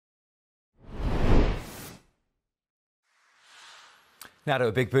Now to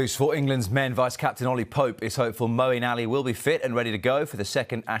a big boost for England's men. Vice-captain Ollie Pope is hopeful Moeen Ali will be fit and ready to go for the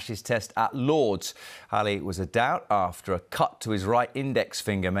second Ashes test at Lord's. Ali was a doubt after a cut to his right index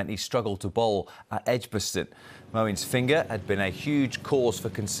finger meant he struggled to bowl at Edgbaston. Moeen's finger had been a huge cause for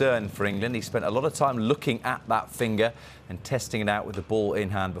concern for England. He spent a lot of time looking at that finger and testing it out with the ball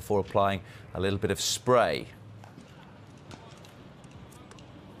in hand before applying a little bit of spray.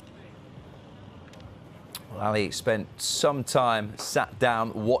 Ali spent some time sat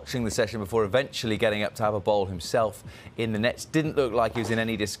down watching the session before eventually getting up to have a bowl himself in the nets. Didn't look like he was in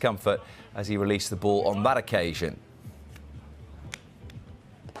any discomfort as he released the ball on that occasion.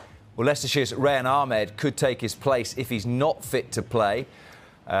 Well, Leicestershire's Rehan Ahmed could take his place if he's not fit to play.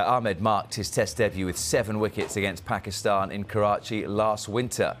 Ahmed marked his test debut with 7 wickets against Pakistan in Karachi last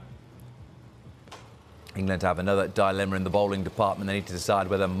winter. England have another dilemma in the bowling department. They need to decide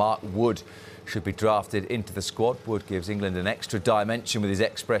whether Mark Wood should be drafted into the squad. Wood gives England an extra dimension with his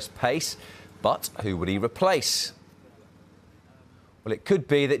express pace, but who would he replace? Well, it could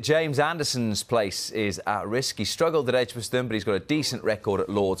be that James Anderson's place is at risk. He struggled at Edgbaston, but he's got a decent record at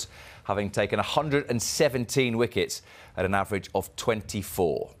Lord's, having taken 117 wickets at an average of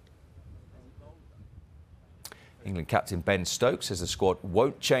 24. England captain Ben Stokes says the squad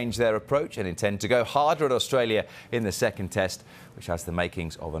won't change their approach and intend to go harder at Australia in the second test, which has the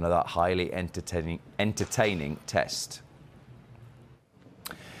makings of another highly entertaining test.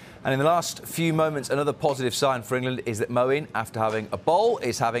 And in the last few moments, another positive sign for England is that Moeen, after having a bowl,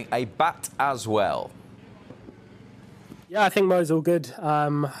 is having a bat as well. Yeah, I think Mo's all good. It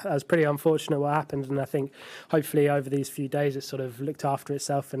was pretty unfortunate what happened, and I think hopefully over these few days it sort of looked after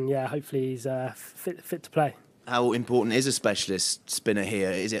itself, and yeah, hopefully he's fit to play. How important is a specialist spinner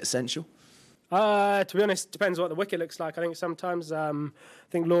here? Is it essential? To be honest, it depends what the wicket looks like. I think sometimes, I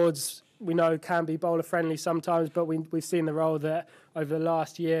think Lord's, we know, can be bowler-friendly sometimes, but we've seen the role that over the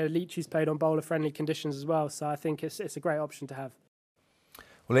last year, Leachie's played on bowler-friendly conditions as well, so I think it's a great option to have.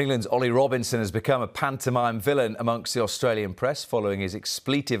 Well, England's Ollie Robinson has become a pantomime villain amongst the Australian press following his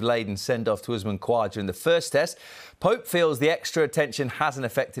expletive-laden send-off to Usman Khawaja in the first test. Pope feels the extra attention hasn't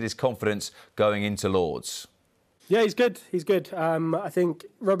affected his confidence going into Lord's. Yeah, he's good. He's good. I think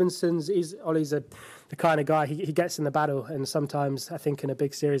Ollie's the kind of guy, he gets in the battle, and sometimes I think in a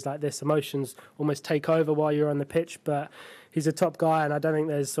big series like this, emotions almost take over while you're on the pitch, but he's a top guy, and I don't think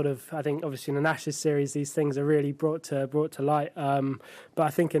there's I think obviously in an Ashes series, these things are really brought to light. But I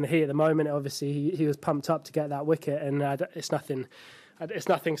think in the heat at the moment, obviously he was pumped up to get that wicket, and it's nothing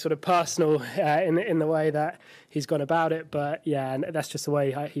sort of personal in the way that he's gone about it, but yeah, and that's just the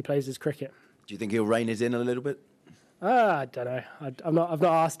way he plays his cricket. Do you think he'll rein it in a little bit? I don't know. I've not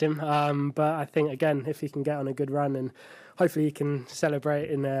asked him, but I think again, if he can get on a good run, and hopefully he can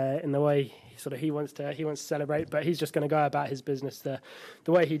celebrate in the way he wants to celebrate. But he's just going to go about his business the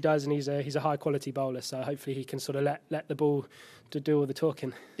way he does, and he's a high quality bowler. So hopefully he can sort of let the ball to do all the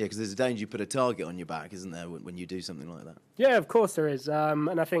talking. Yeah, because there's a danger you put a target on your back, isn't there, when you do something like that? Yeah, of course there is.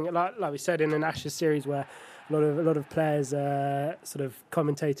 And I think like we said in an Ashes series where a lot of players sort of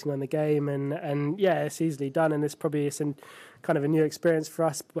commentating on the game, and yeah, it's easily done, and it's kind of a new experience for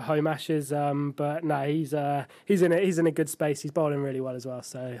us, home Ashes. But no, he's in a good space. He's bowling really well as well,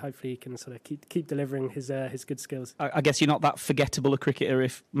 so hopefully he can sort of keep delivering his good skills. I guess you're not that forgettable a cricketer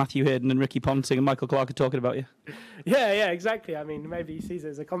if Matthew Hayden and Ricky Ponting and Michael Clarke are talking about you. Yeah, exactly. I mean, maybe he sees it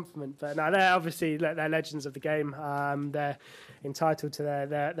as a compliment, but no, they're legends of the game. They're entitled to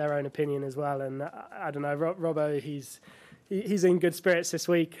their own opinion as well, and I don't know, Robbo, he's in good spirits this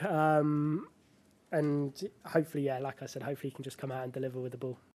week, and hopefully, yeah, like I said, hopefully he can just come out and deliver with the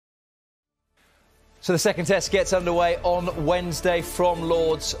ball. So the second test gets underway on Wednesday from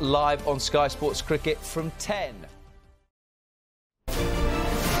Lord's, live on Sky Sports Cricket from 10.